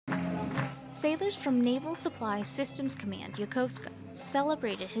Sailors from Naval Supply Systems Command, Yokosuka,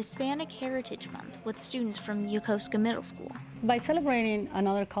 celebrated Hispanic Heritage Month with students from Yokosuka Middle School. By celebrating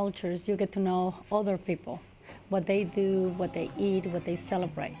another cultures, you get to know other people, what they do, what they eat, what they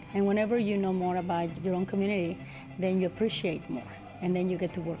celebrate. And whenever you know more about your own community, then you appreciate more. And then you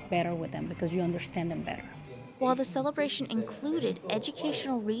get to work better with them because you understand them better. While the celebration included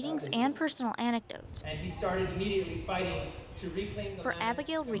educational readings and personal anecdotes, and he started immediately fighting to reclaim the for land.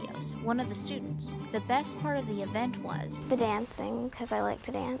 Abigail Rios, one of the students, the best part of the event was the dancing, because I like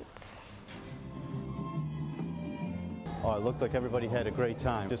to dance. Oh, it looked like everybody had a great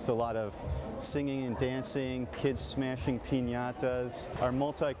time. Just a lot of singing and dancing, kids smashing piñatas. Our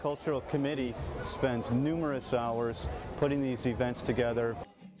multicultural committee spends numerous hours putting these events together.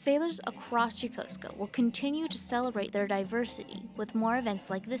 Sailors across Yokosuka will continue to celebrate their diversity with more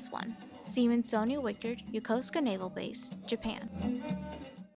events like this one. Seaman Sonia Wickard, Yokosuka Naval Base, Japan.